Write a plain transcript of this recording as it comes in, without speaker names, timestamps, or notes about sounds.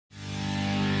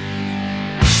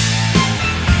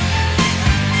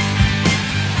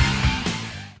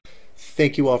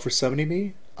Thank you all for summoning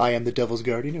me. I am the Devil's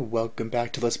Guardian, and welcome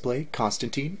back to Let's Play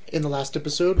Constantine. In the last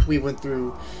episode, we went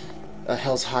through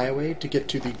Hell's Highway to get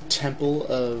to the Temple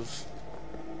of...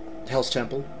 Hell's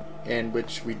Temple, and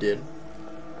which we did.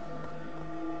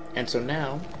 And so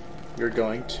now, we're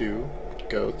going to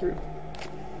go through.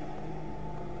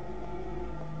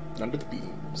 Under the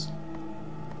beams.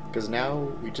 Because now,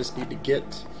 we just need to get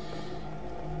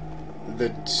the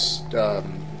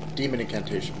demon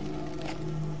incantation.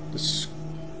 The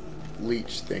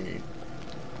leech thingy.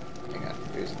 Hang on,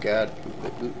 there's a god.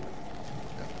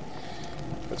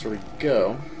 That's where we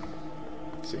go.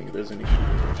 Seeing if there's any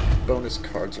bonus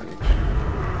cards or anything.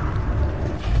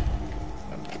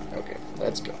 Okay,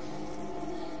 let's go.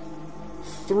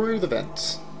 Through the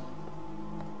vents.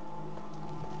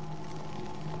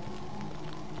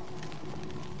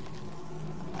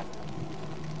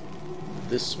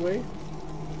 This way?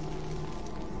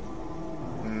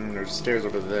 There's stairs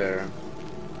over there.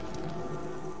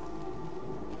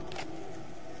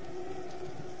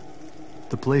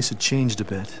 The place had changed a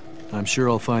bit. I'm sure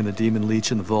I'll find the demon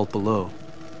leech in the vault below.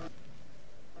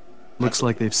 Looks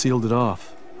like they've sealed it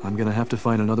off. I'm gonna have to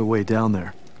find another way down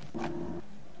there.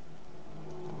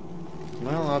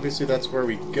 Well, obviously that's where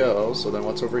we go, so then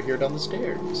what's over here down the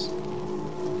stairs?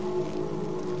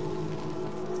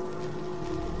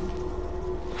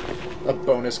 A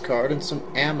bonus card and some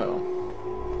ammo.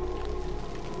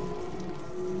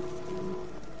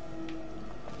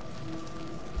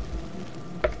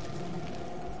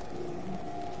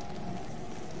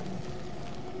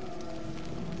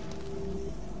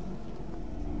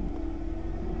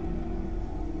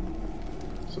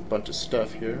 There's a bunch of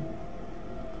stuff here.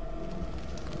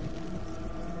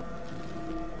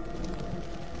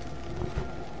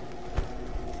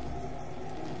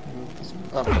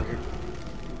 Oh, here.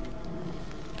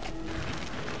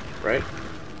 Right?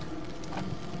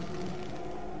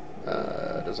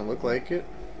 Doesn't look like it.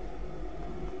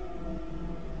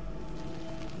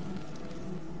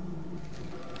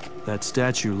 That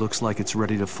statue looks like it's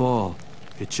ready to fall.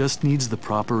 It just needs the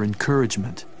proper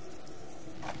encouragement.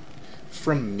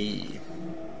 From me.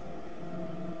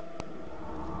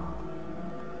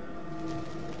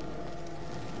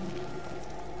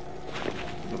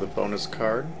 With a bonus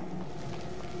card.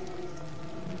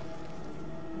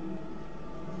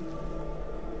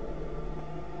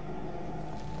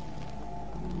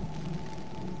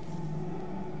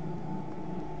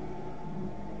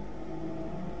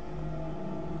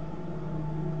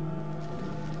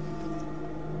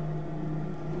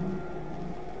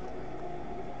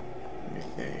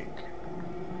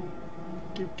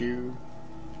 Do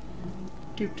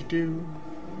do do do.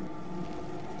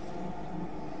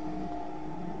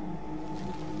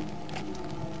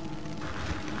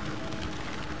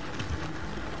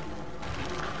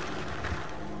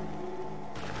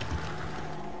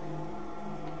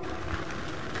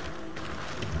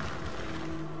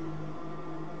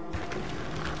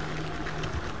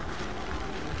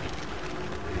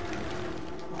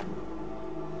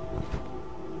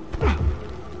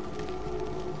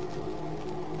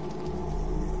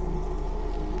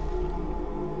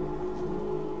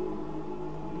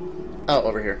 Oh,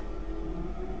 over here.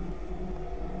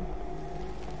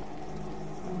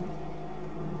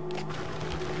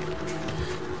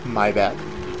 My bad.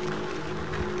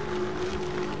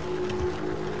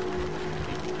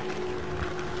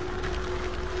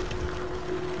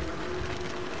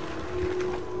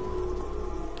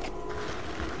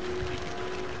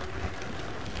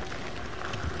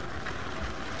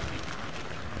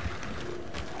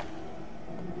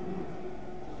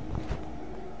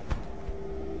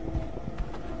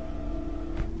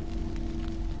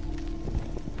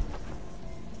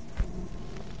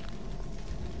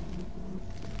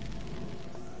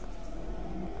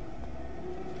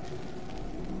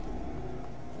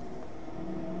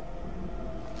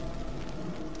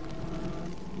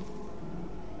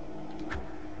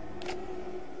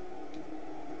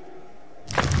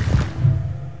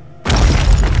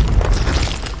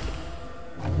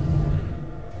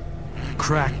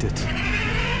 Cracked it.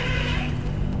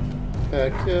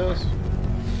 Heck yes.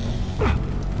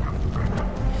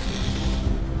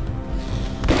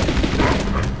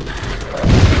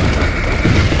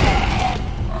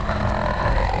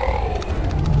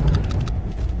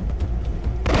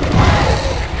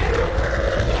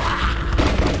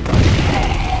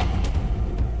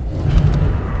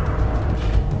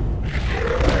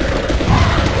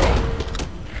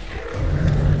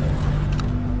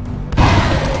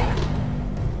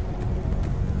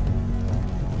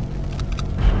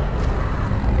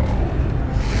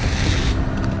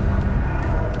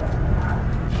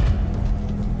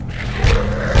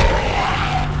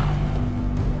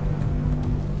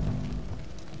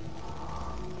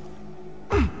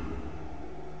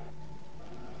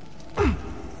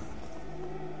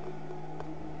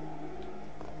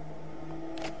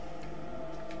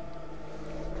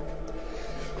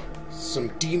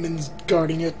 some demons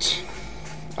guarding it,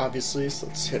 obviously, so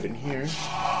let's head in here.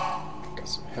 Got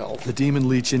some health. The demon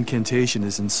leech incantation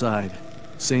is inside.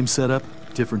 Same setup,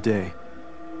 different day.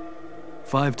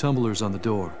 5 tumblers on the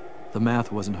door. The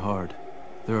math wasn't hard.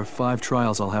 There are 5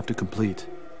 trials I'll have to complete.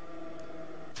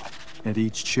 And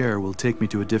each chair will take me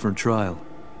to a different trial.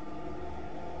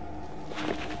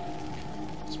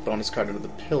 This bonus card under the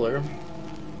pillar.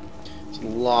 There's a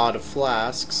lot of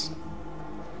flasks.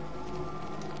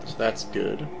 So that's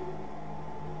good.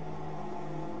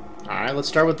 Alright, let's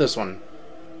start with this one.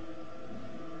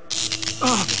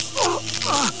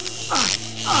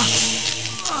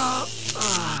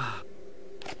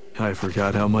 I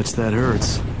forgot how much that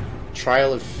hurts.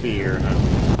 Trial of Fear.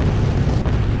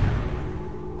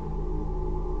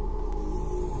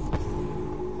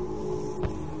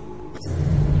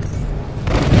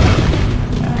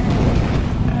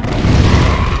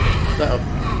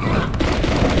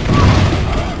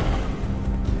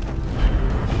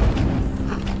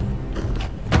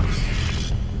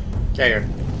 Okay, here.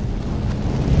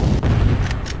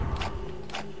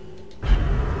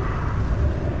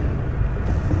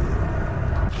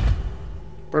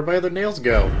 Where'd my other nails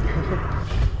go?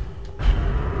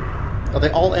 Oh,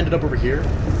 they all ended up over here?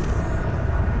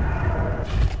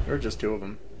 Or just 2 of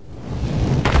them?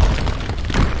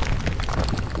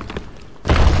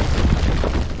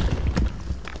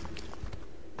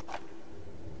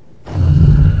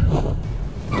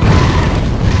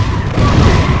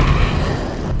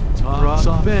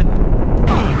 Ben.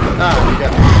 Ah, you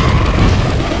got me.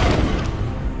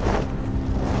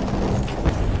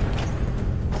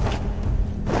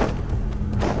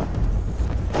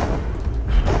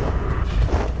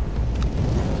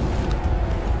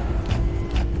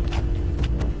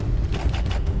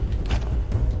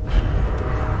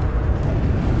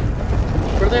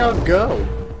 Where'd they all go?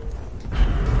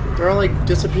 They're all like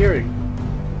disappearing.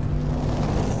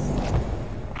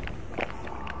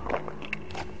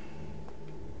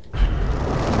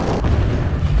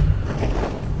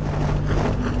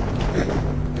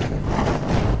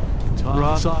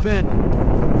 Ben.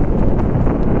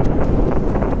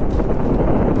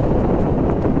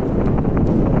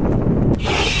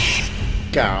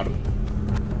 Got him.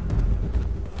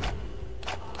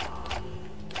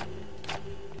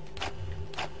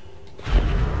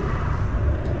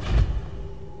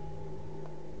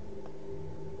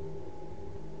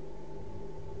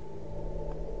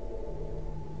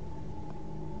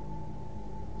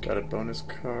 Got a bonus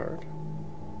card.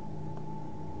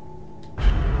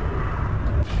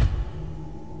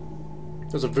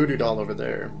 There's a voodoo doll over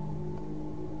there.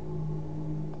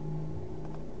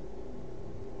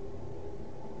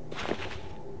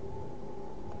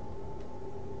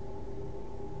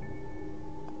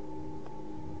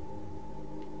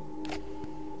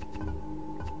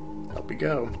 Up we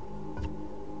go.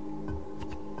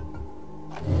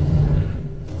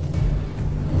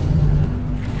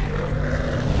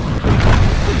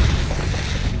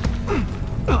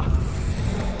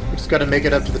 We just gotta make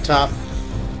it up to the top.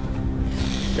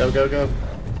 Go, go, go.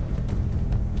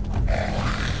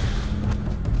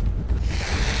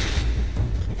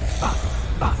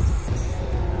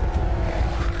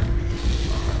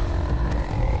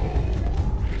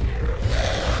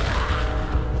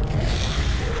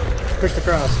 Push the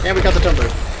cross. And we got the tumbler.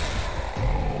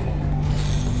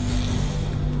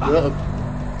 Whoa.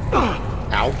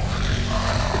 Ow.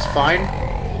 It's fine.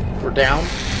 We're down.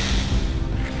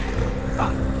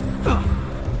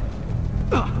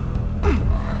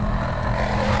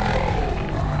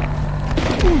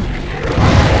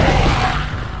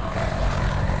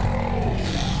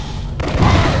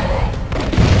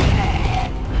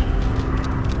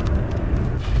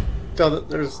 So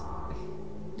there's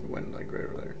it went like right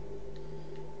over there.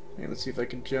 Okay, let's see if I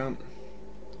can jump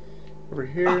over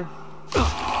here.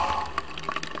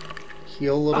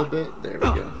 Heal a little bit. There we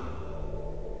go.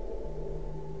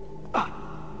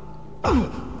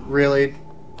 Really?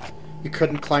 You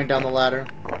couldn't climb down the ladder?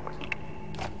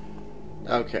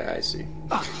 Okay, I see.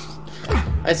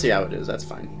 I see how it is. That's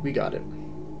fine. We got it.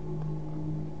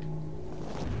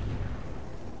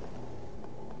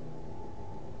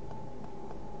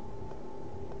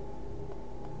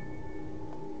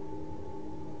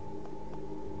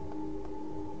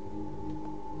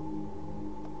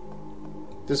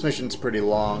 This mission's pretty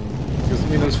long, because I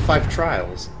mean there's 5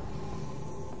 trials.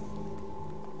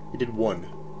 We did 1.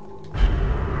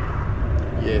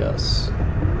 Yes.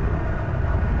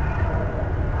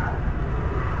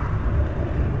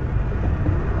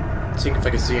 Seeing if I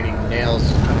can see any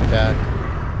nails coming back.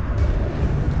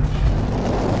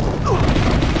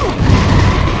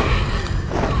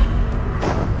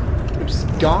 We just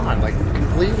gone, like,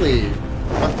 completely.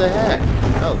 What the heck?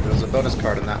 Oh, there's a bonus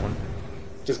card in that one.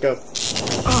 Just go.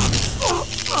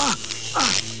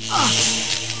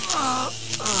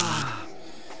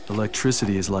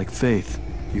 Electricity is like faith.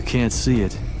 You can't see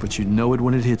it, but you know it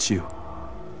when it hits you.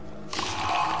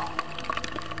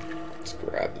 Let's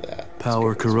grab that.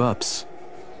 Power corrupts,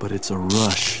 but it's a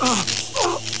rush.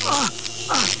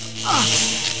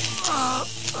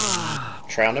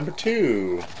 Trial number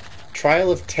 2.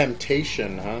 Trial of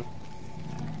temptation, huh?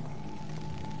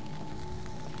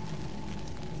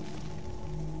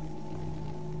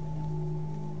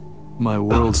 My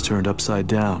world's turned upside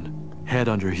down, head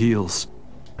under heels.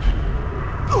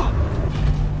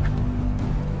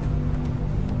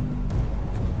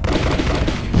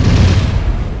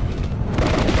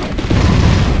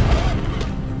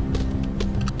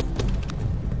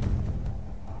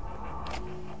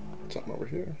 Something over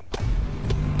here.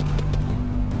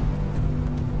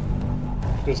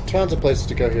 There's tons of places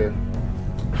to go here.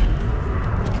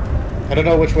 I don't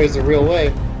know which way is the real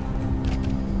way.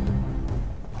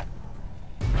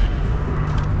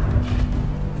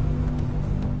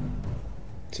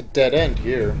 It's a dead end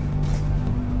here.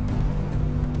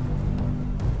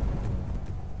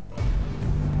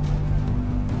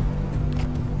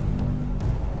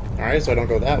 Alright, so I don't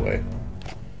go that way.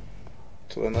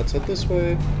 So then let's head this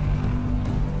way.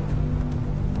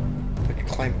 I can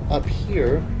climb up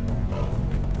here.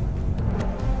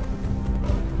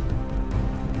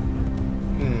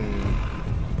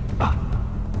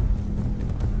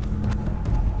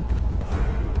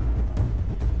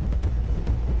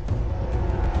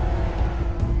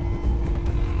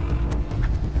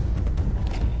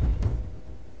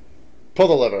 Pull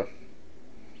the lever.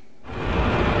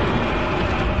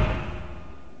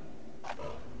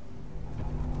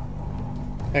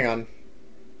 Hang on.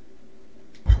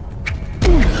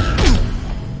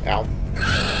 Ow.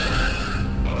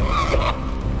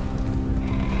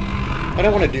 I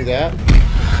don't want to do that.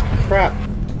 Crap.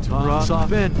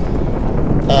 Drop in.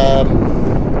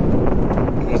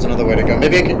 There's another way to go.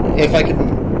 Maybe I could, if I could,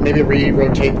 maybe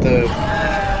re-rotate the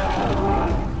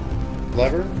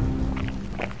lever.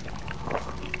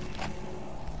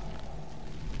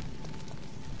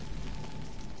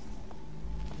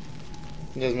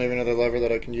 There's maybe another lever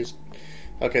that I can use.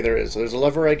 Okay, there is. So there's a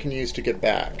lever I can use to get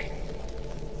back.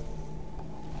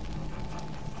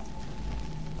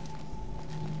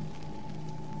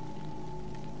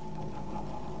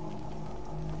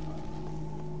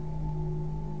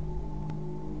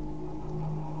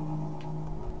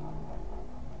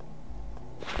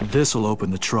 This'll open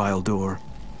the trial door.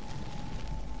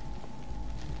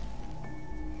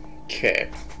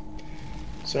 Okay.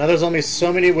 So now there's only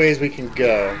so many ways we can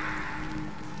go.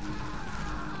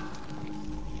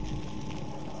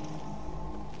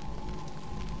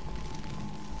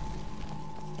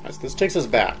 Alright, so this takes us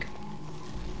back.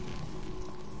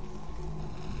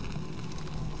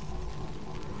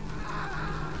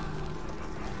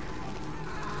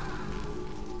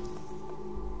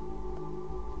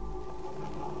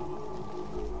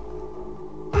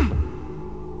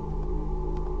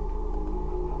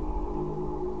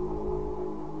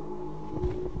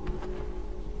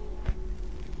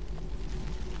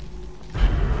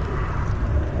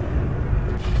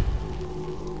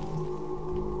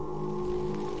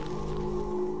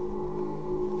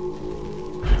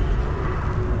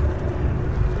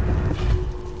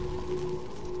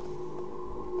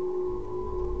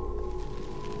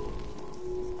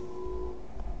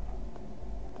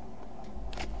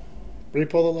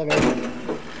 Re-pull the lever.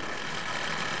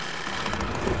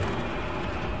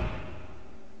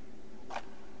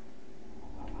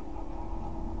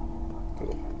 There's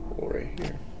a hole right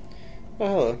here. Oh,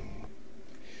 hello.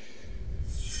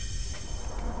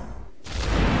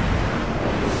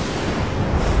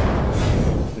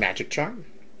 Magic charm.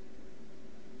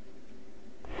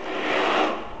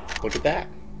 Look at that.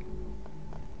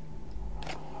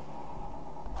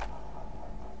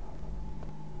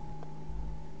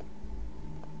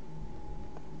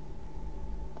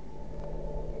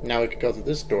 Now we could go through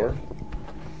this door.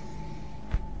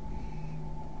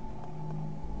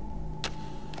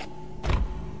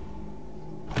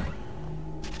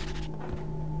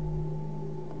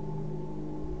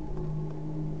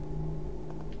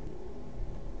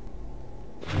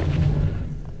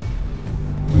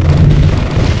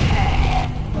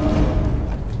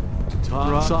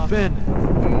 Drop in.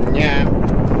 Yeah.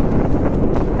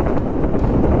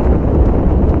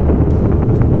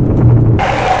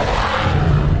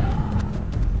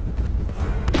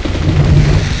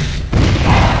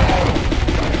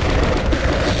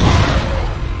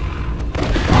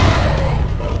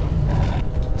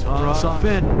 Drop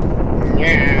in.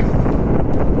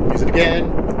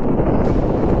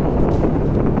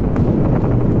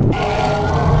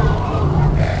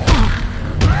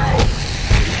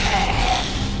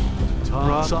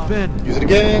 Spin. Use it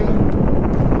again.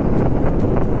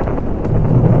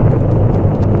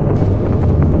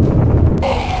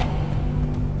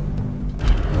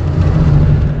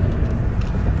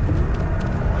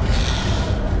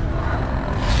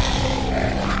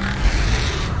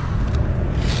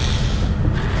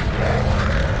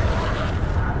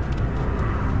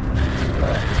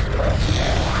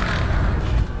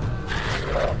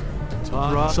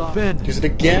 Spin. Use it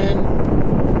again.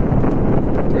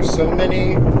 There's so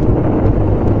many.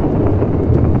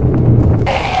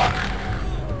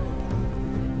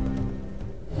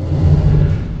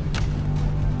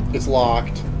 It's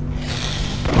locked.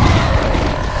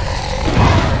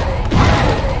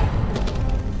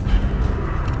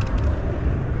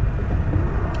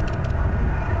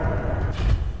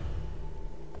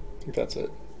 I think that's it.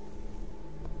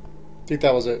 I think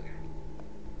that was it.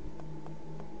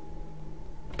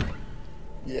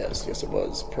 Yes, it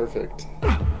was. Perfect.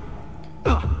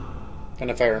 And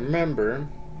if I remember,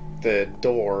 the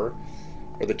door,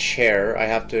 or the chair, I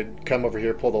have to come over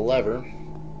here, pull the lever.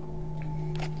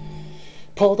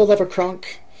 Pull the lever, Crunk!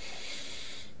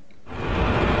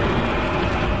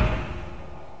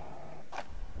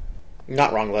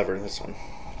 Not wrong lever, this one.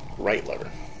 Right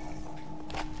lever.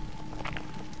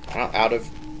 Out of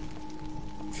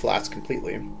flats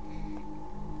completely.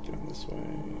 Doing this way.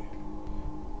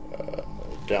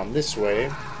 Down this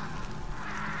way.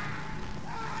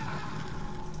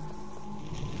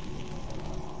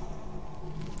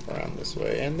 Around this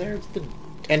way. And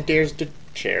there's the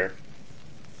chair.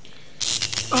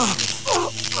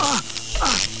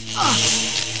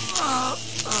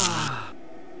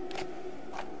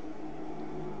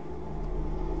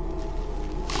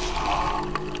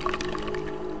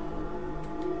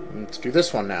 Let's do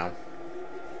this one now.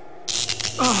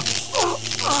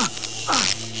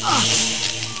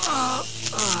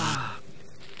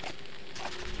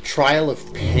 Trial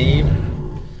of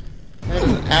pain? That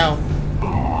is, ow.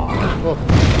 Whoa.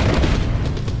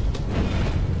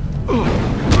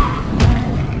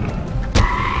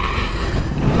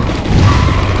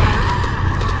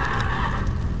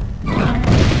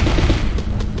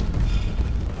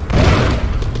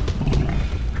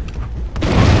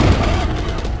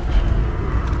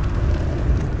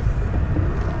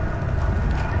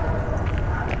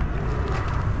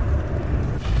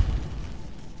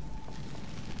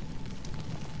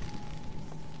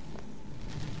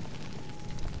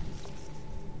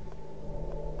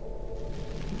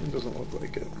 Doesn't look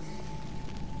like it.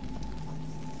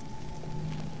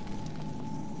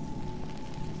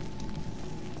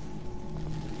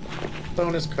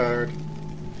 Bonus card.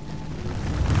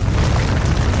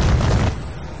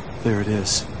 There it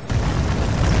is.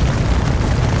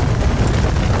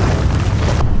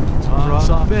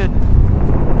 Spin.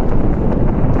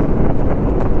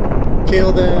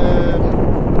 Kill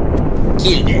them.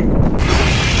 Kill them.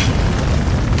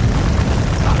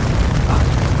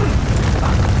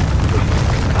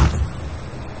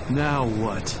 Now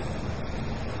what?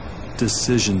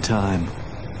 Decision time.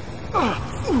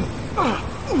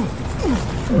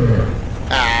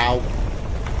 Ow.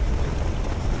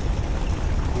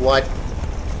 What?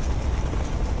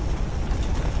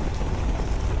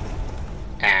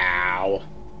 Ow.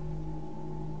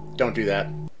 Don't do that.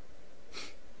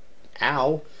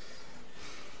 Ow.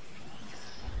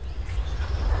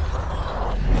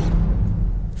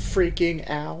 Freaking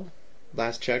ow.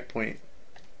 Last checkpoint.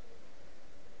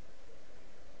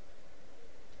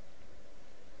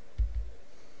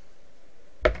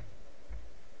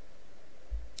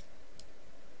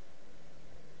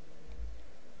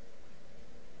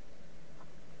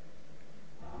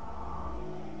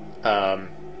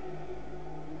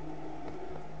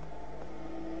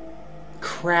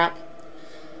 Crap.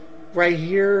 Right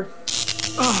here.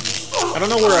 I don't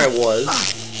know where I was.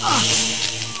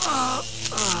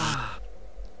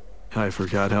 I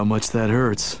forgot how much that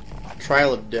hurts.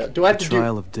 Trial of death. Do I have to do...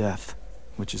 Trial of death,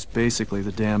 which is basically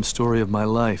the damn story of my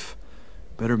life.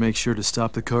 Better make sure to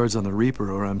stop the cards on the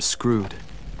Reaper or I'm screwed.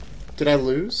 Did I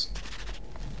lose?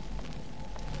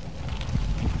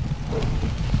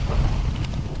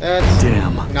 That's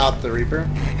damn. Not the Reaper.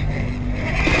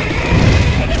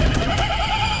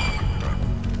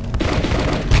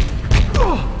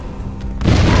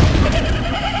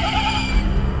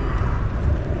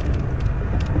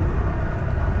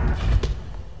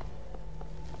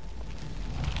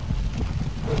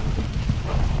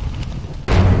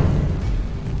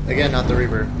 Again, not the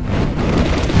Reaper.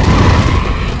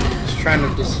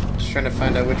 Just trying to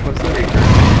find out which one's the Reaper.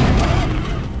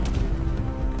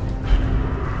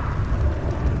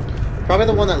 Probably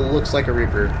the one that looks like a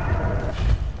Reaper.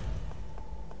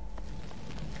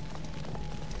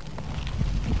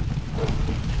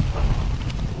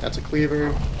 That's a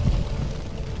cleaver.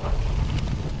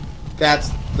 That's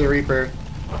the Reaper.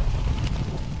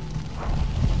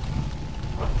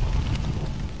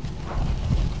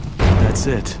 That's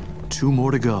it. 2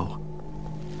 more to go.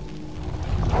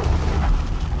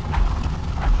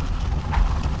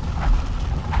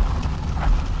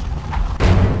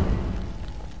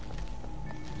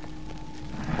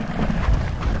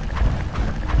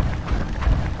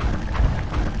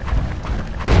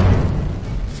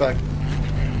 Fuck.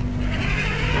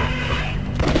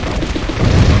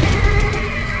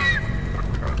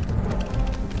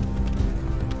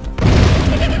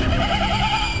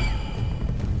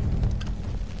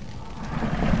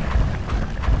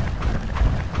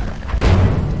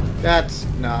 That's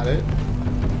not it.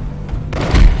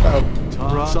 Oh.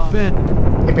 Toss in.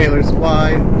 Hey, Paylors,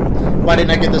 why? Why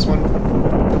didn't I get this one?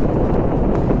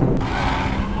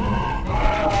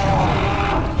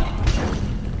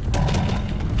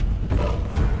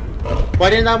 Why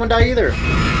didn't that one die either?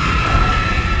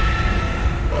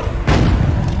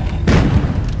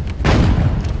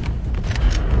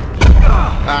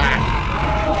 Ah.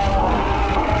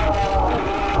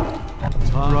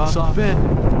 Toss in.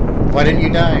 Why didn't you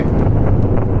die?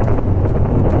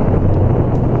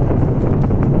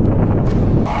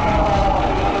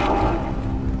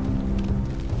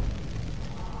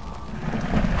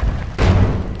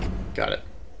 Got it.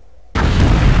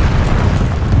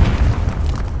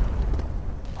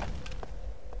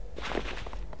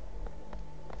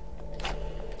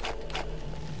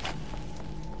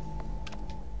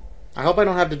 I hope I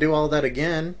don't have to do all that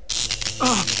again.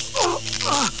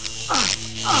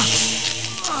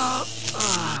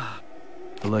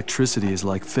 Electricity is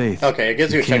like faith. Okay, it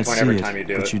gives you a can't checkpoint see every it, time you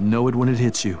do but it. you know it when it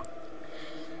hits you.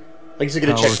 I guess you get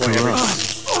a Power checkpoint every time.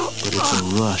 corrupts, but it's a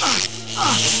rush.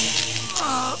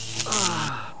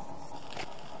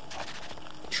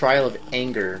 Trial of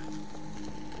anger.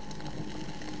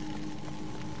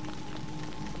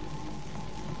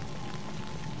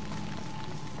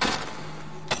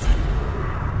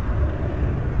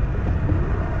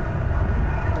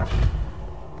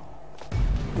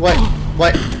 What?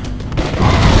 What?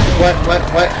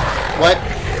 What?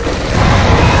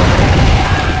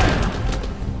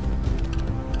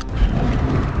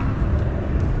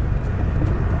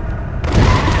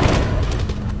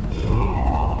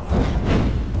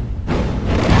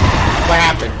 What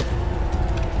happened?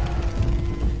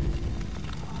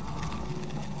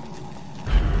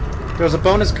 There was a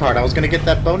bonus card. I was gonna get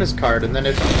that bonus card, and then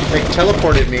it like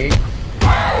teleported me.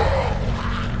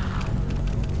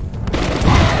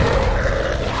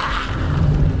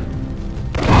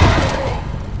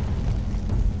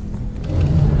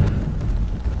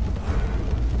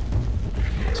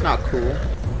 It's not cool.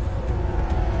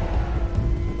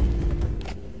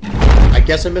 I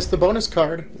guess I missed the bonus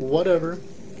card. Whatever.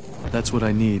 That's what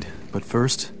I need. But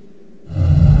first,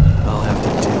 I'll have to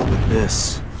deal with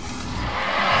this.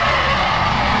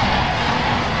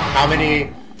 How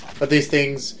many of these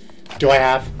things do I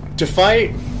have to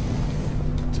fight?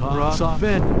 Toss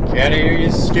in. Get here,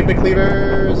 you stupid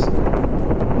cleavers!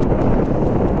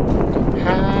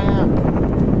 Ha!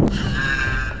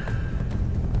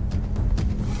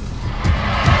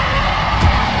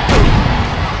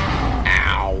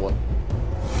 Ow!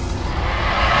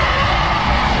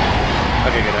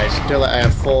 Okay, good. I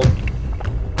have full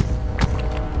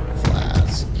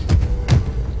flask.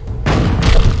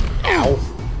 Ow!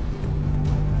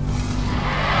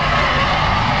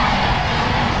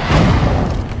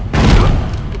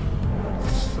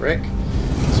 Frick.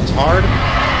 This is hard.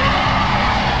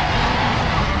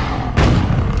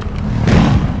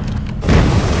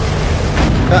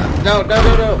 No.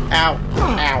 Ow.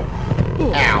 Ow.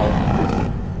 Ow.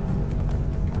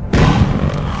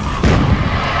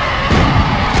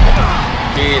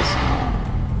 Jeez.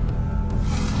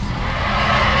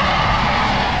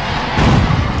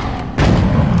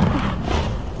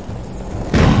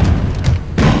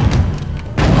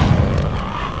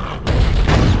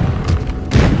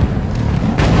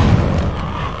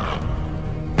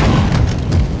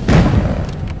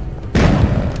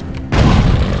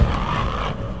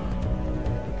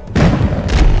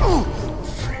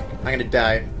 I'm gonna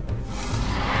die.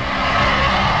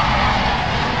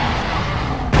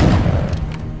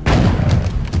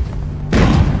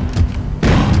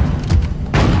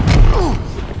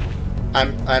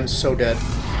 I'm so dead.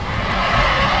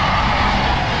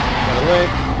 Get away.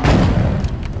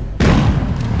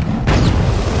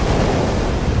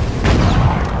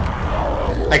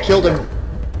 I killed him.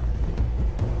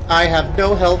 I have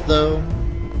no health though.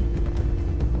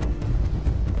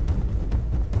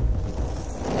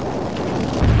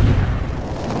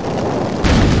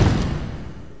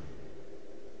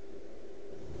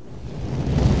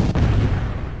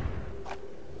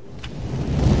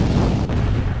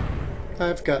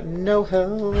 I've got no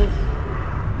health.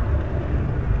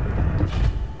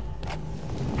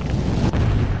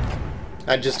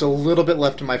 I had just a little bit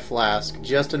left in my flask,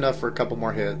 just enough for a couple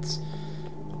more hits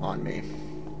on me.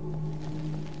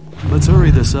 Let's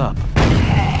hurry this up.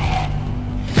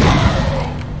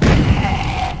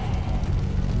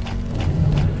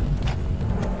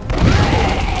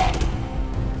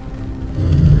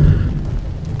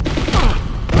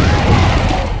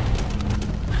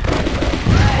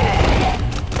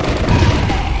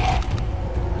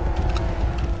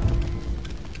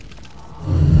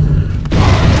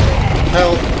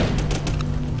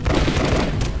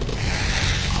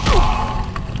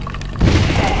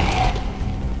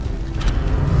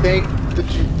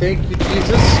 Thank you,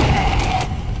 Jesus.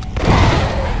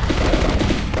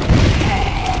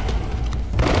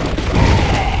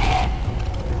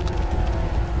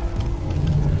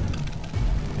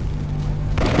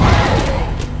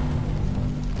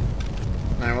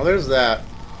 Alright, well there's that.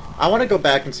 I want to go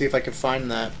back and see if I can find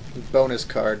that bonus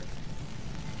card.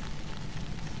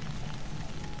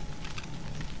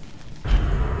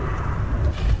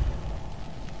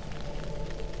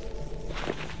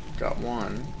 Got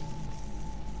one.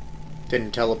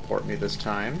 Didn't teleport me this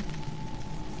time.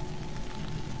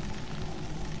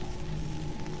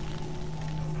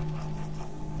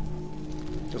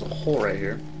 There's a hole right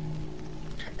here.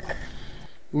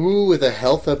 Ooh, with a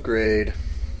health upgrade.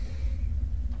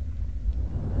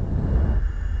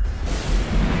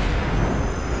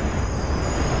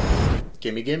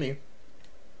 Gimme, gimme.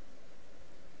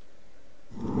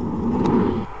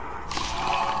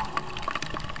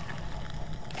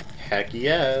 Heck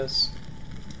yes.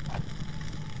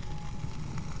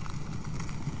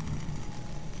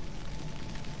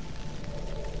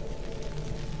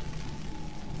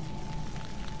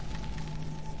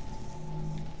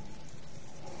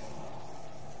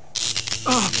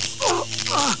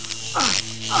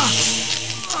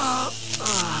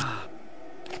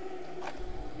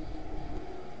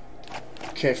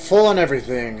 Okay, full on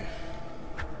everything.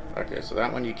 Okay, so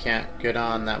that one you can't get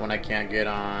on, that one I can't get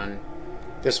on.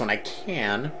 This one I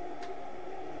can.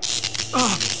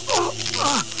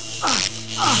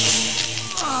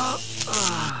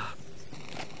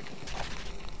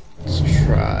 Let's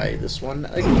try this one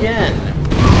again.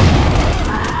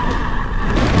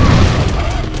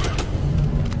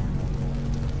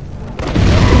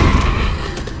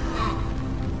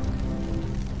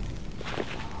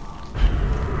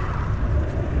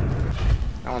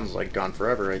 That one's like gone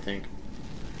forever, I think.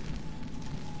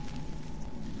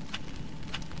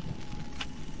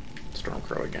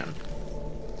 Stormcrow again.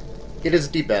 It is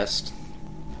the best.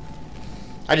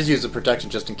 I just used the protection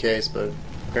just in case, but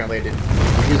apparently I didn't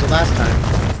use it last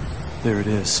time. There it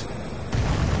is.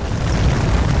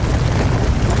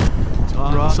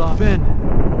 Drop in.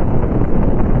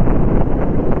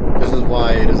 This is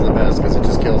why it is the best, because it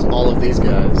just kills all of these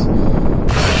guys.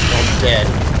 All dead.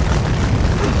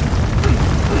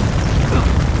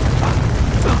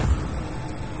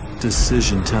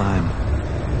 Decision time.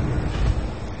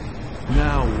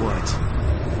 Now what?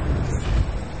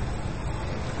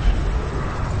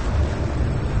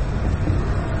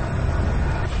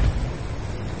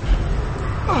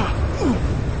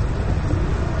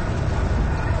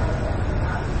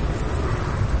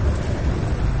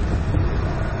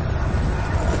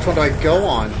 Which one do I go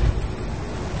on?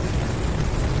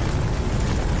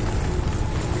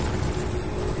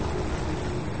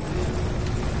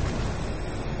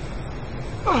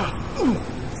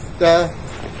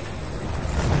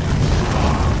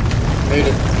 Made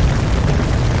it.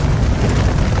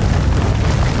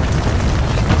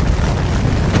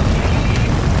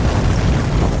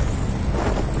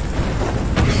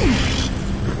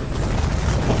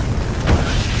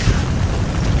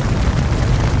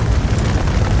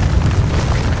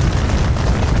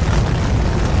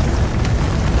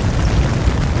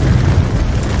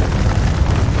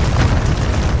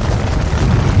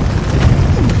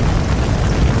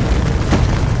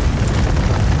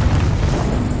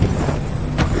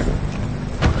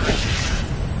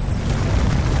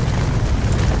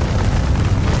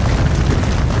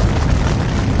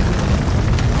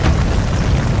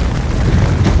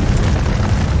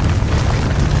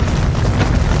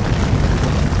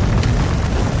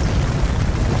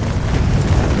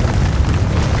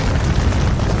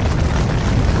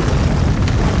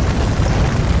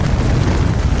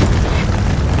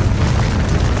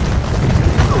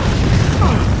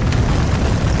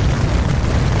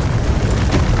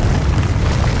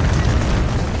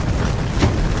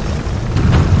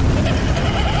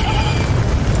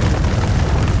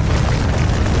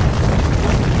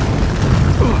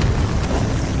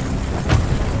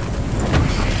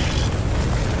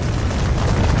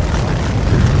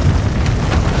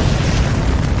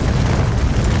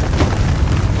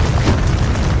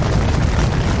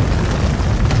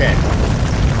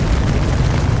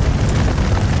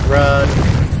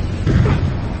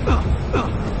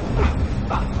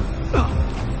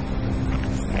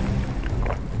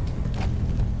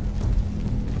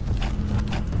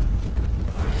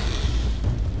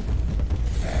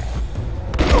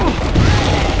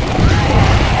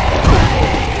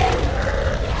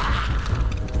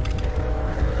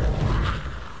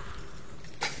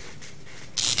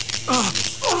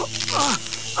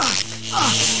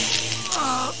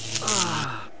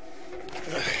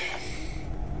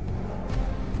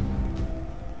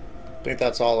 I think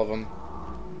that's all of them.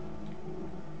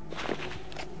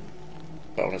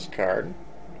 Bonus card.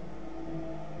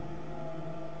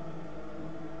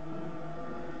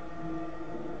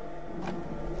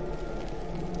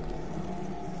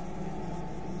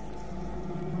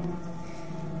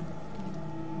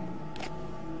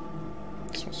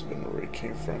 This must have been where it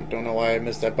came from. Don't know why I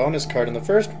missed that bonus card in the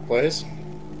first place.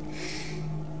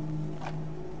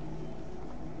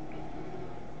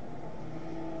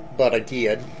 But I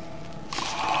did.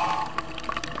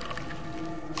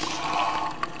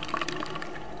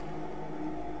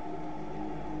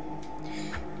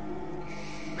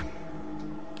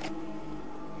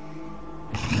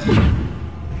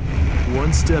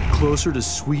 One step closer to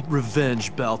sweet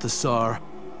revenge, Balthazar.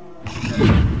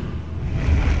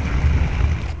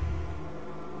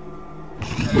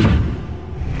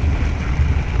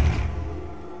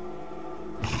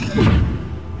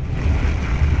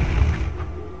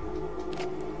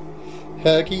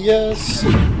 Heck yes!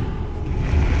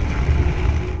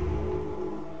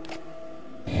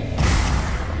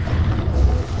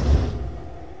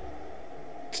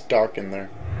 It's dark in there.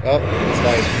 Oh, it's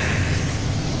light.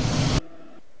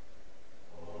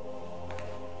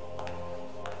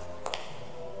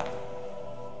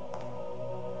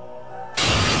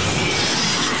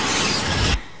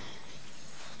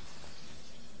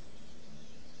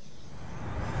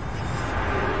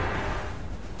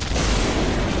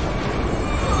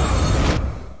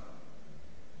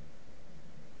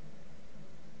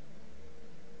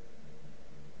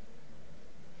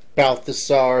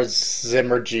 Balthazar's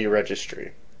Zimmergy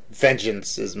registry.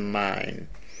 Vengeance is mine,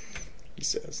 he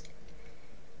says.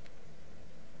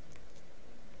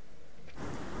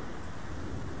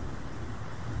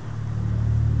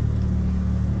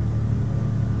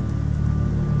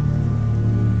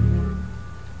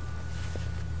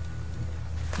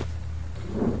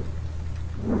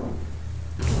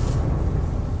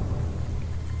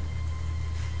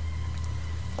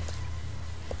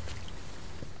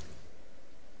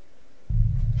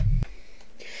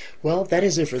 Well, that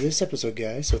is it for this episode,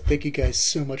 guys. So thank you guys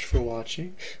so much for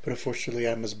watching. But unfortunately,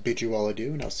 I must bid you all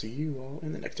adieu, and I'll see you all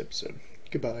in the next episode.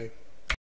 Goodbye.